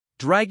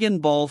Dragon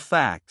Ball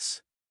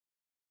Facts.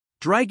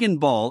 Dragon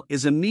Ball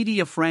is a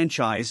media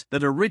franchise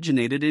that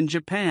originated in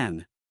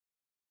Japan.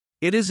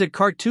 It is a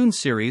cartoon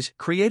series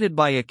created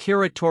by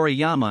Akira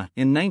Toriyama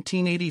in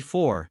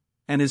 1984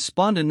 and has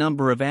spawned a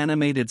number of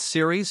animated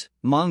series,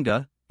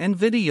 manga, and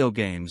video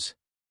games.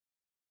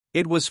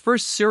 It was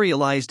first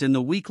serialized in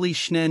the weekly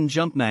Shonen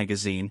Jump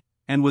magazine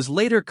and was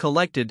later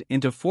collected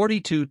into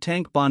 42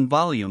 tankobon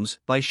volumes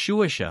by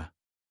Shueisha.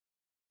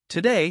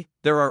 Today,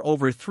 there are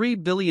over 3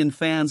 billion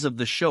fans of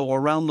the show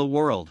around the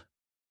world.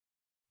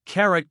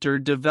 Character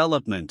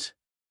development.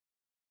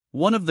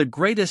 One of the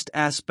greatest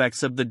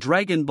aspects of the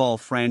Dragon Ball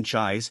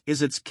franchise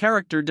is its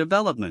character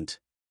development.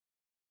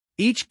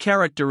 Each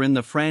character in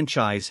the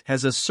franchise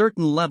has a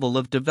certain level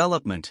of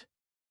development.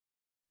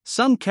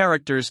 Some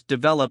characters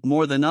develop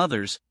more than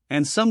others,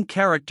 and some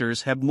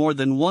characters have more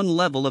than one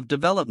level of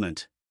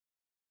development.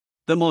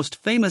 The most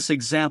famous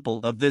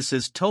example of this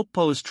is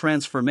Toppo's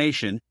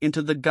transformation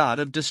into the God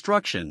of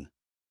Destruction.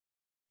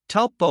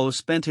 Toppo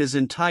spent his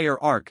entire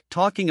arc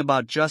talking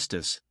about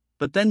justice,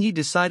 but then he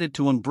decided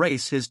to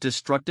embrace his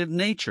destructive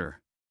nature.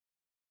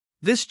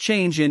 This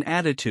change in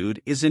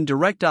attitude is in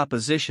direct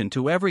opposition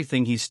to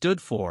everything he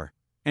stood for,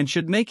 and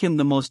should make him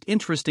the most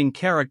interesting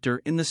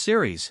character in the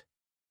series.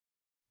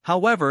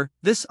 However,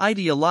 this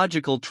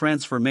ideological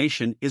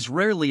transformation is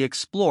rarely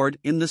explored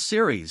in the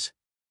series.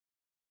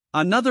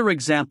 Another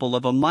example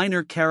of a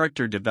minor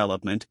character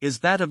development is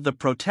that of the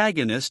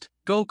protagonist,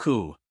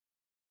 Goku.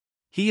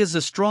 He is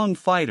a strong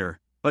fighter,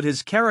 but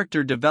his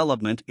character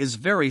development is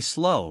very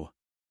slow.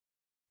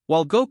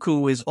 While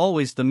Goku is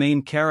always the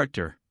main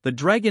character, the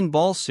Dragon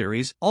Ball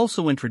series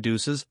also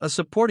introduces a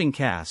supporting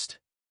cast.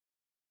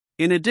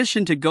 In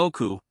addition to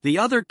Goku, the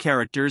other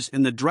characters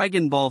in the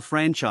Dragon Ball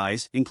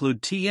franchise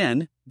include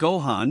Tien,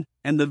 Gohan,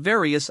 and the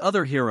various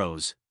other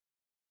heroes.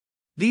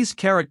 These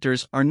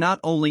characters are not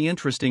only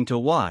interesting to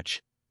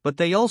watch, but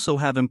they also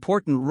have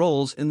important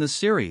roles in the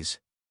series.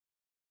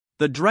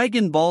 The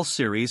Dragon Ball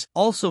series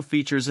also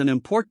features an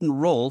important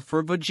role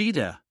for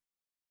Vegeta.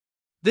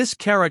 This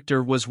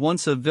character was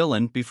once a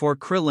villain before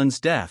Krillin's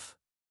death.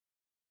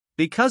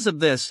 Because of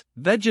this,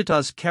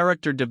 Vegeta's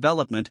character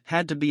development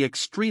had to be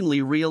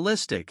extremely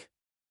realistic.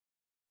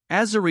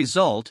 As a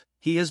result,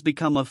 he has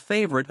become a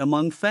favorite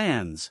among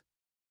fans.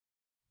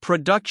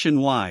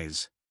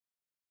 Production-wise,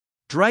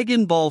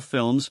 Dragon Ball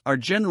films are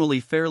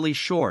generally fairly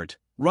short,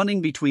 running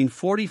between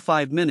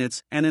 45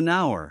 minutes and an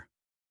hour.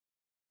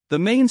 The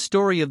main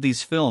story of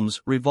these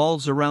films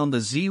revolves around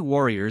the Z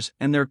Warriors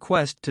and their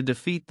quest to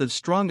defeat the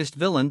strongest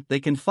villain they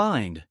can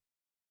find.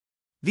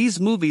 These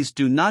movies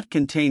do not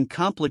contain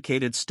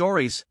complicated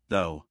stories,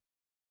 though.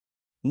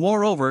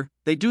 Moreover,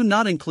 they do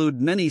not include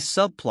many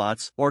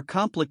subplots or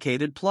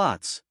complicated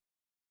plots.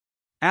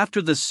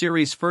 After the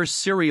series' first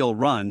serial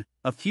run,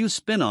 a few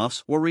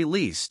spin-offs were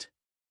released.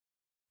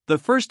 The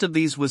first of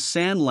these was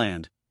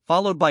Sandland,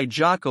 followed by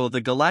Jaco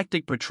the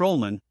Galactic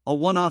Patrolman, a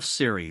one-off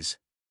series.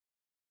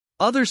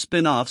 Other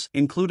spin-offs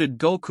included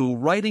Goku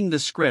writing the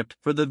script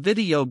for the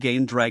video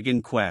game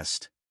Dragon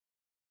Quest.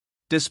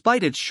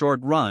 Despite its short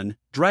run,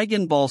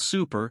 Dragon Ball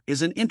Super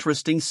is an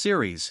interesting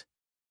series.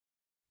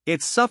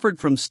 It suffered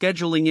from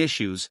scheduling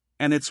issues,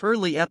 and its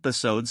early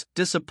episodes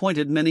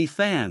disappointed many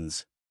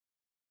fans.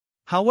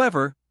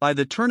 However, by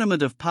the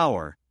Tournament of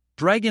Power,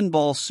 Dragon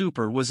Ball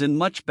Super was in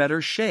much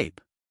better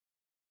shape.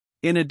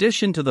 In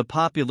addition to the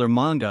popular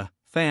manga,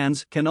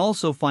 fans can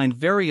also find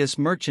various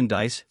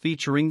merchandise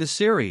featuring the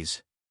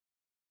series.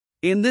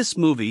 In this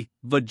movie,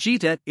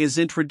 Vegeta is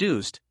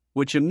introduced,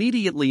 which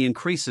immediately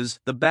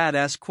increases the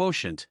badass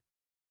quotient.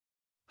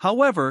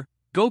 However,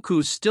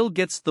 Goku still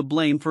gets the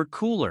blame for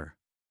Cooler.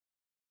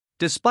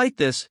 Despite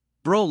this,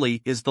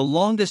 Broly is the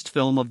longest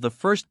film of the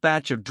first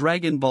batch of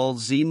Dragon Ball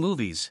Z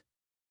movies.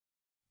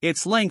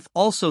 Its length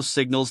also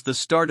signals the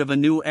start of a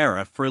new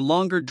era for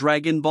longer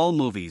Dragon Ball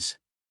movies.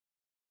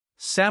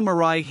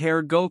 Samurai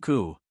Hair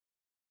Goku.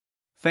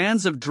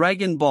 Fans of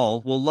Dragon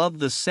Ball will love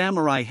the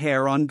samurai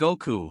hair on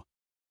Goku.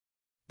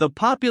 The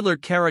popular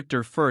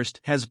character first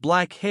has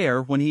black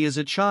hair when he is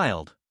a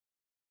child.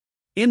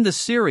 In the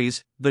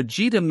series,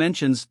 Vegeta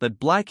mentions that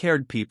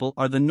black-haired people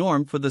are the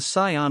norm for the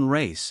Saiyan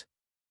race.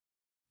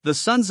 The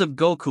sons of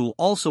Goku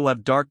also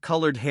have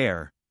dark-colored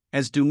hair,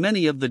 as do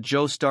many of the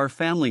Joestar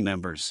family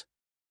members.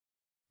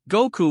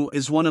 Goku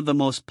is one of the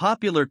most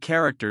popular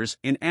characters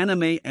in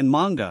anime and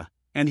manga,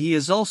 and he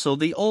is also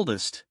the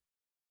oldest.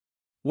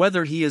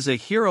 Whether he is a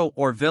hero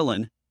or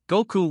villain,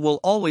 Goku will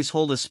always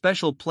hold a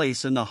special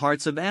place in the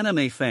hearts of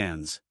anime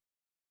fans.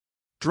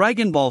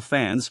 Dragon Ball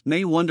fans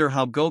may wonder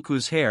how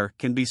Goku's hair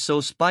can be so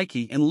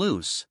spiky and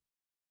loose.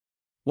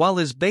 While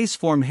his base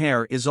form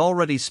hair is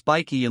already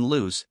spiky and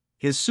loose,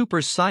 his Super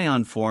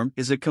Saiyan form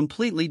is a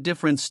completely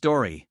different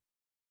story.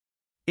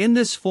 In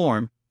this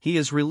form, he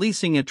is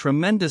releasing a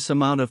tremendous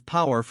amount of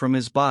power from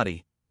his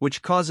body,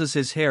 which causes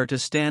his hair to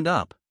stand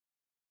up.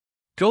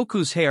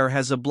 Goku's hair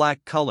has a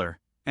black color,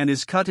 and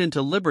is cut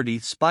into Liberty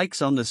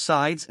spikes on the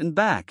sides and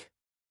back.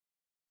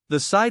 The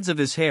sides of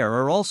his hair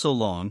are also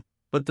long,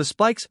 but the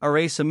spikes are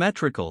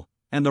asymmetrical,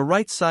 and the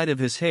right side of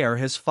his hair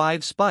has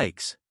 5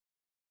 spikes.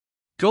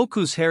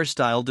 Goku's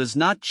hairstyle does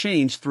not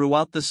change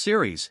throughout the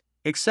series,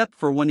 except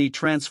for when he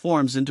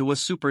transforms into a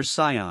Super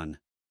Saiyan.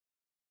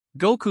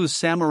 Goku's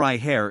samurai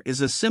hair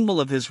is a symbol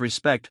of his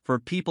respect for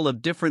people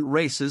of different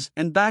races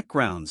and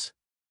backgrounds.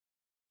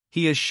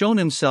 He has shown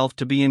himself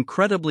to be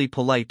incredibly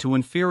polite to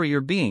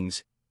inferior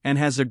beings, and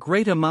has a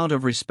great amount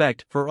of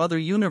respect for other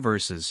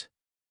universes.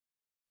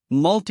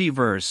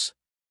 Multiverse.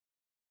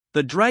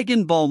 The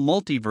Dragon Ball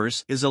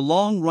Multiverse is a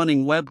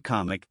long-running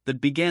webcomic that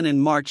began in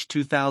March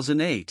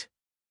 2008.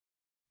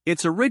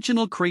 Its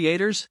original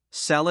creators,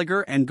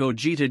 Salinger and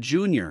Gogeta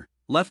Jr.,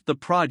 left the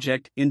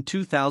project in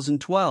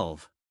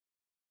 2012.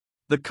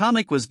 The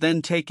comic was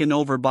then taken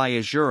over by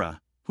Azura,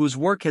 whose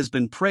work has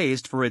been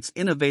praised for its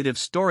innovative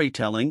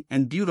storytelling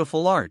and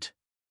beautiful art.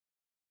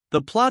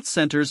 The plot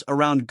centers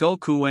around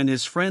Goku and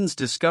his friends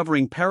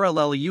discovering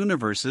parallel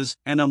universes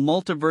and a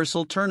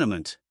multiversal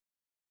tournament.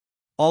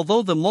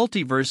 Although the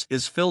multiverse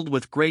is filled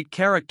with great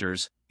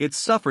characters, it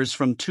suffers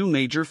from two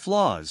major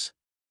flaws.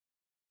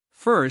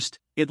 First,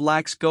 it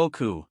lacks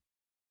Goku.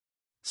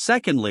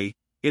 Secondly,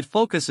 it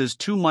focuses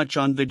too much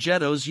on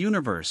Vegeto's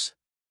universe.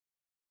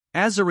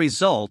 As a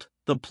result,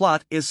 the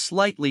plot is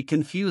slightly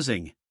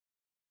confusing.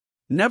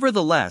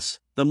 Nevertheless,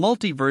 the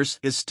multiverse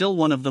is still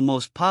one of the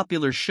most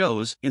popular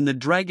shows in the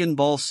Dragon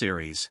Ball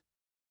series.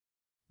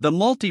 The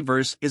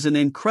multiverse is an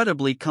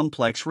incredibly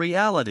complex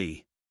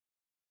reality.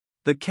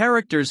 The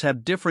characters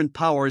have different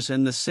powers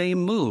and the same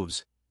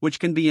moves, which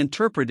can be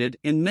interpreted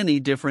in many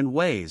different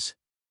ways.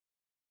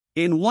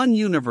 In one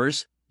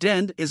universe,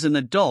 Dend is an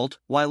adult,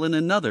 while in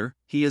another,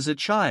 he is a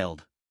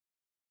child.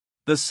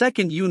 The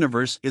second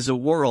universe is a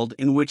world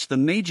in which the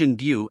Majin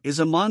Buu is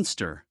a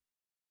monster.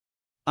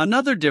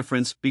 Another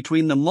difference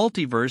between the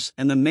multiverse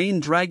and the main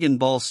Dragon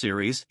Ball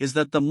series is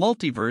that the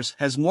multiverse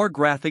has more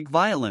graphic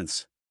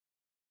violence.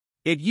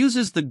 It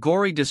uses the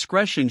gory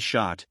discretion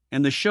shot,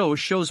 and the show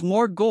shows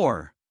more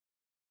gore.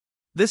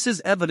 This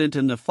is evident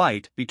in the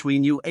fight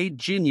between U8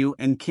 Jinyu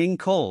and King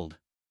Cold.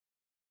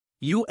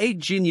 U8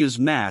 Jinyu's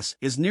mass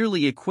is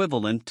nearly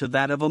equivalent to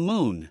that of a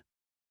moon.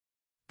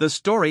 The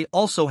story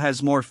also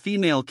has more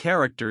female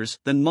characters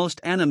than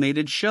most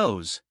animated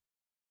shows.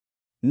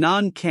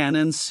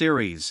 Non-canon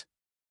series.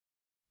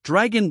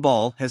 Dragon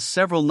Ball has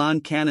several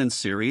non-canon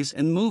series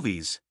and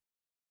movies.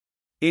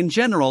 In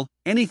general,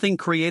 anything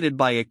created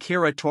by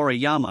Akira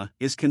Toriyama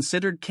is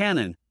considered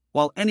canon,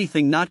 while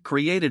anything not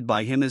created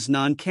by him is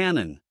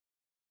non-canon.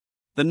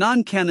 The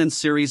non-canon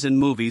series and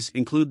movies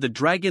include the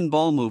Dragon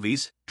Ball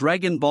movies,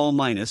 Dragon Ball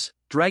Minus,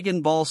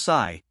 Dragon Ball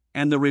Sai,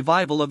 and the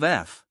revival of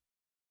F.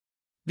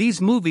 These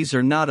movies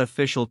are not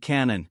official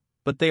canon,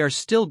 but they are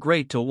still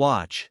great to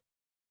watch.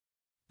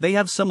 They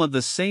have some of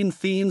the same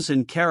themes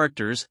and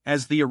characters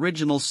as the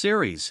original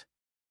series.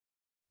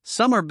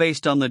 Some are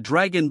based on the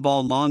Dragon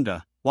Ball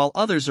manga, while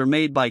others are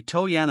made by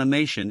Toei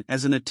Animation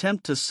as an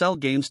attempt to sell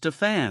games to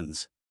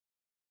fans.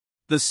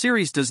 The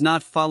series does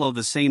not follow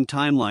the same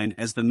timeline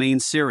as the main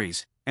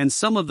series, and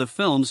some of the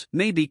films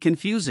may be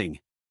confusing.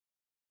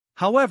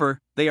 However,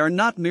 they are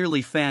not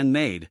merely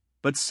fan-made,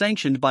 but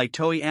sanctioned by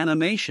Toei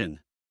Animation.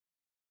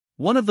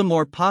 One of the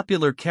more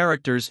popular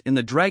characters in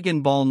the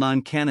Dragon Ball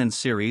non-canon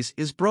series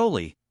is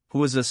Broly,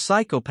 who is a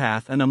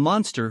psychopath and a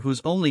monster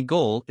whose only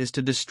goal is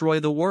to destroy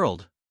the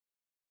world.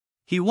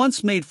 He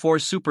once made 4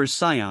 Super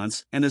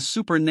Saiyans and a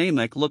Super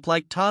Namek look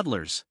like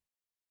toddlers.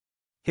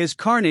 His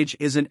carnage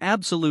is an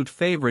absolute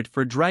favorite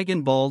for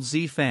Dragon Ball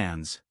Z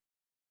fans.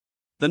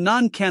 The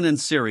non-canon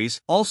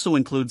series also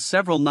includes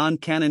several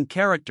non-canon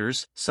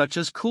characters, such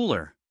as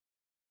Cooler.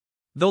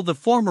 Though the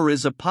former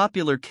is a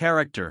popular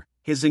character,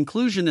 his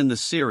inclusion in the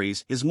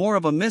series is more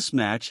of a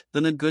mismatch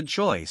than a good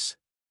choice.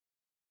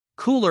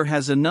 Cooler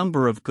has a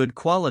number of good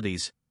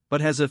qualities,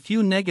 but has a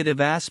few negative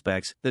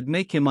aspects that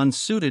make him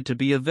unsuited to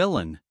be a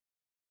villain.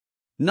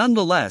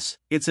 Nonetheless,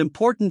 it's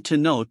important to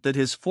note that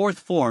his fourth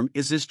form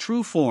is his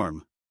true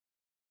form.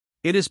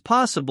 It is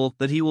possible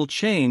that he will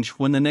change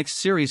when the next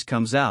series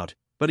comes out,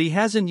 but he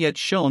hasn't yet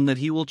shown that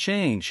he will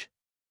change.